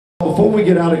before we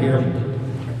get out of here,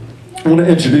 I want to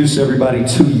introduce everybody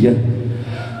to you.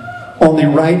 On the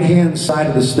right-hand side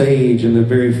of the stage in the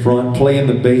very front, playing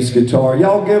the bass guitar,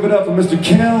 y'all give it up for Mr.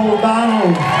 Kell.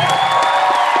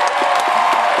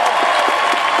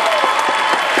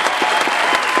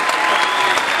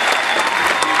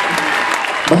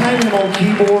 Behind him on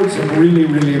keyboards and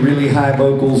really high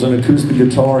vocals and acoustic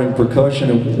guitar and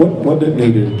percussion and what didn't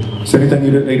he do? Is there anything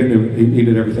you didn't need to do? He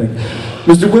did everything.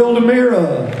 Mr.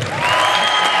 DiMirra.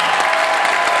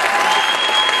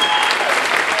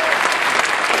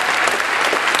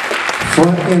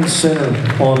 Front and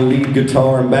center on lead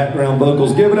guitar and background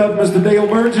vocals. Give it up, Mr.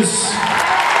 Burgess.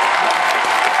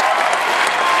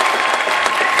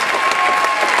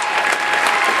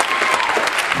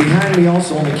 Behind me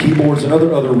also on the keyboards and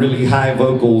other really high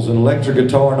vocals and electric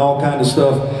guitar and all kind of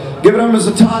stuff. Give it up,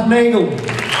 Mr. Todd Nagle.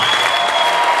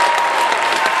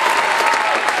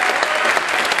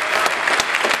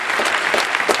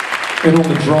 And on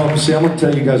the drums, see, I'm going to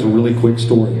tell you guys a really quick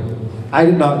story. I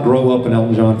did not grow up an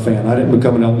Elton John fan. I didn't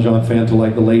become an Elton John fan until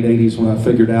like the late 80s when I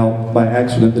figured out by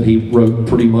accident that he wrote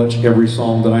pretty much every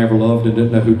song that I ever loved and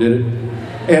didn't know who did it.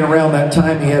 And around that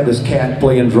time, he had this cat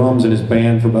playing drums in his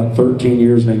band for about 13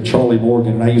 years named Charlie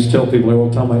Morgan. And I used to tell people all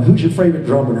the time, like, who's your favorite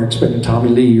drummer? And they're expecting Tommy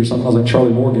Lee or something. I was like,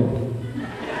 Charlie Morgan.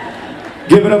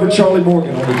 Give it up for Charlie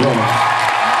Morgan on the drums.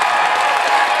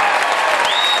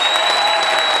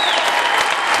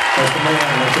 That's the man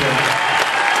right there.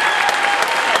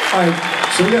 All right,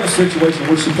 so we got a situation.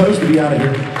 We're supposed to be out of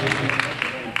here.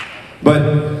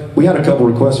 But we had a couple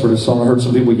requests for this song. I heard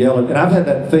some people yell it. And I've had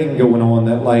that thing going on,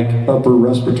 that like upper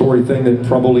respiratory thing that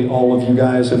probably all of you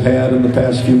guys have had in the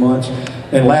past few months.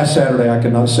 And last Saturday I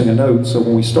could not sing a note. So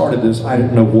when we started this, I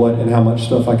didn't know what and how much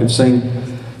stuff I could sing.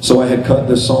 So I had cut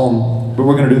this song. But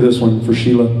we're going to do this one for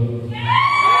Sheila.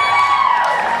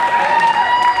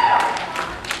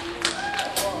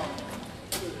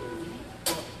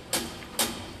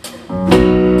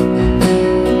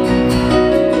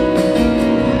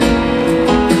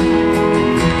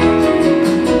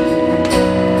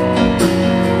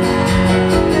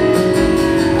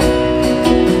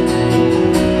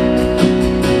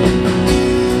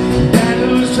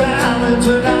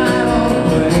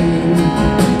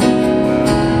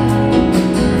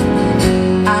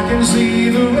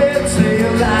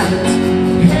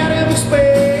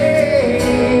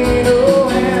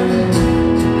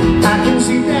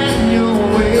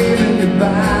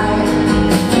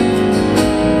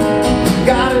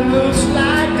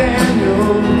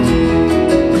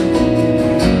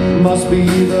 Must be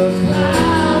the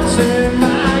clouds in my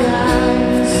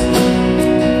eyes.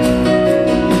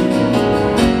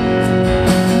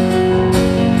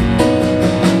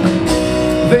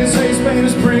 They say Spain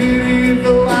is pretty,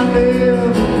 though I've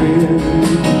never been.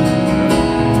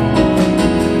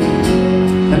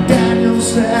 And Daniel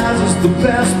says it's the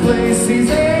best place he's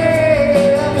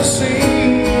ever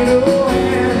seen. Oh,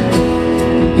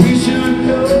 and he should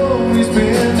know he's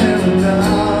been there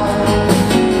enough.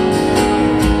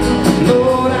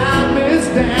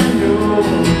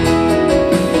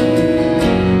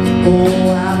 Oh,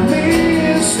 I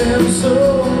miss him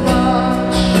so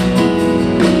much.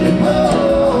 And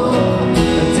oh,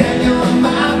 Daniel,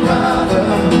 my brother,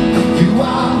 you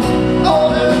are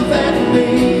older than me.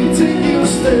 Do you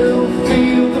still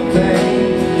feel the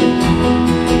pain?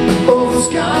 Oh, the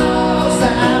scars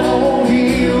that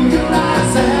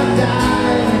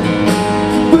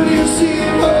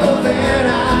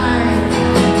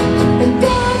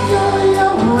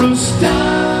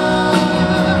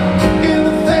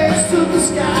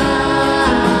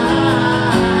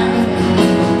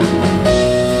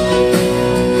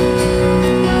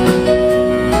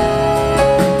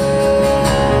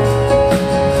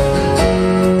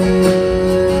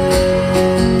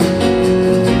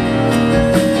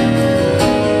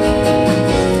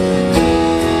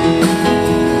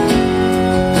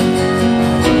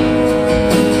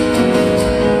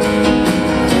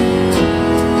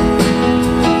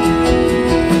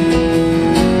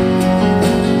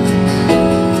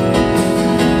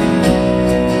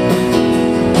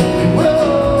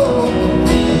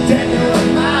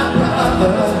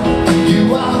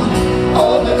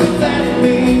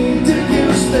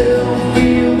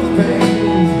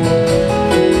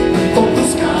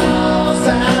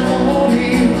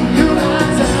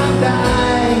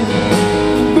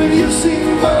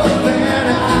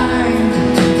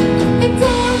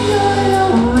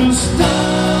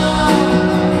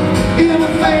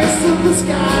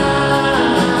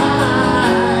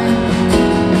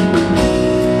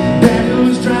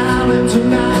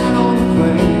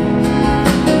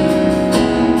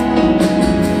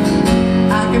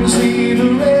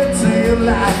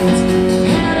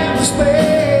to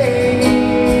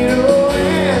Spain. Oh,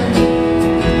 and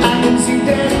I can see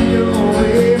Daniel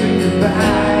waving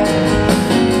goodbye.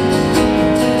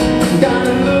 God,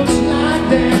 it looks like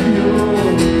Daniel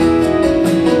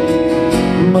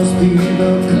must be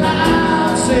the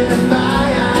clouds in my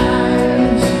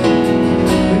eyes.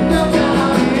 No,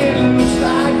 God, it looks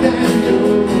like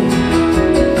Daniel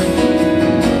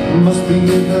must be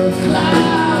the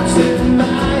clouds in my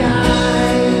eyes.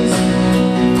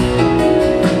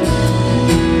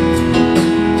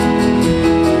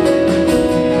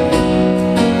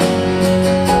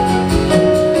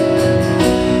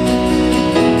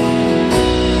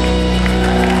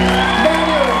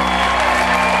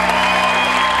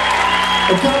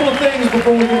 A couple of things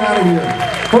before we get out of here.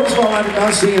 First of all, I did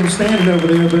not see him standing over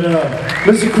there, but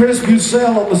Mr. Chris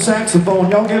Bucell on the saxophone.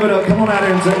 Y'all give it up. Come on out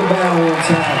here and take a bow one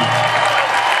time.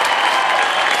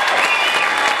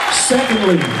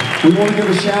 Secondly, we want to give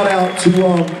a shout out to,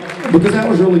 because that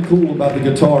was really cool about the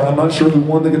guitar. I'm not sure who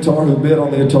won the guitar, who bid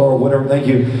on the guitar, or whatever. Thank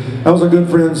you. That was our good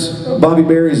friend's Bobby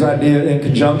Berry's idea in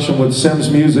conjunction with Sims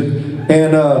Music.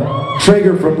 And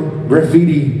Traeger from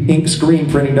Graffiti Ink Screen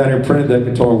Printing down here printed that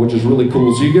guitar, which is really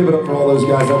cool. So you give it up for all those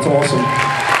guys. That's awesome.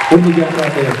 What do you got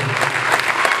right there?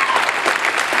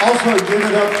 Also, give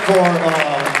it up for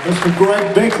Mr.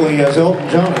 Greg Bickley as Elton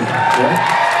John. Yeah?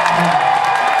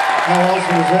 How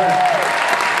awesome is that?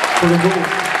 Pretty cool.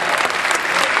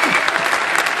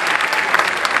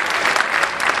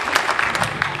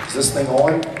 Is this thing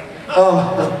on?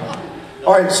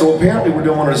 All right, so apparently we're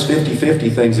doing one of those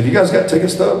 50-50 things. Have you guys got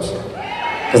ticket stubs?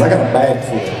 Because I got a bag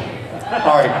full.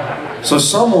 All right, so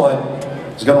someone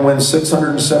is going to win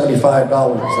 $675.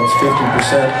 That's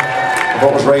 50% of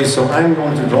what was raised. So I'm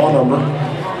going to draw a number.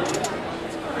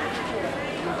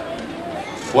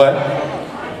 What?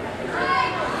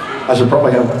 I should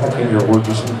probably have, I can't hear a word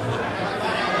just now.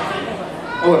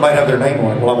 Oh, it might have their name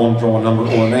on it. Well, I won't draw a number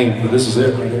or a name, but this is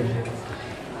it right here.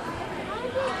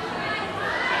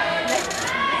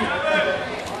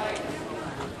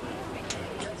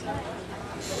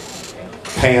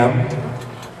 Pam.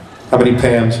 How many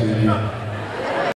Pams do we have?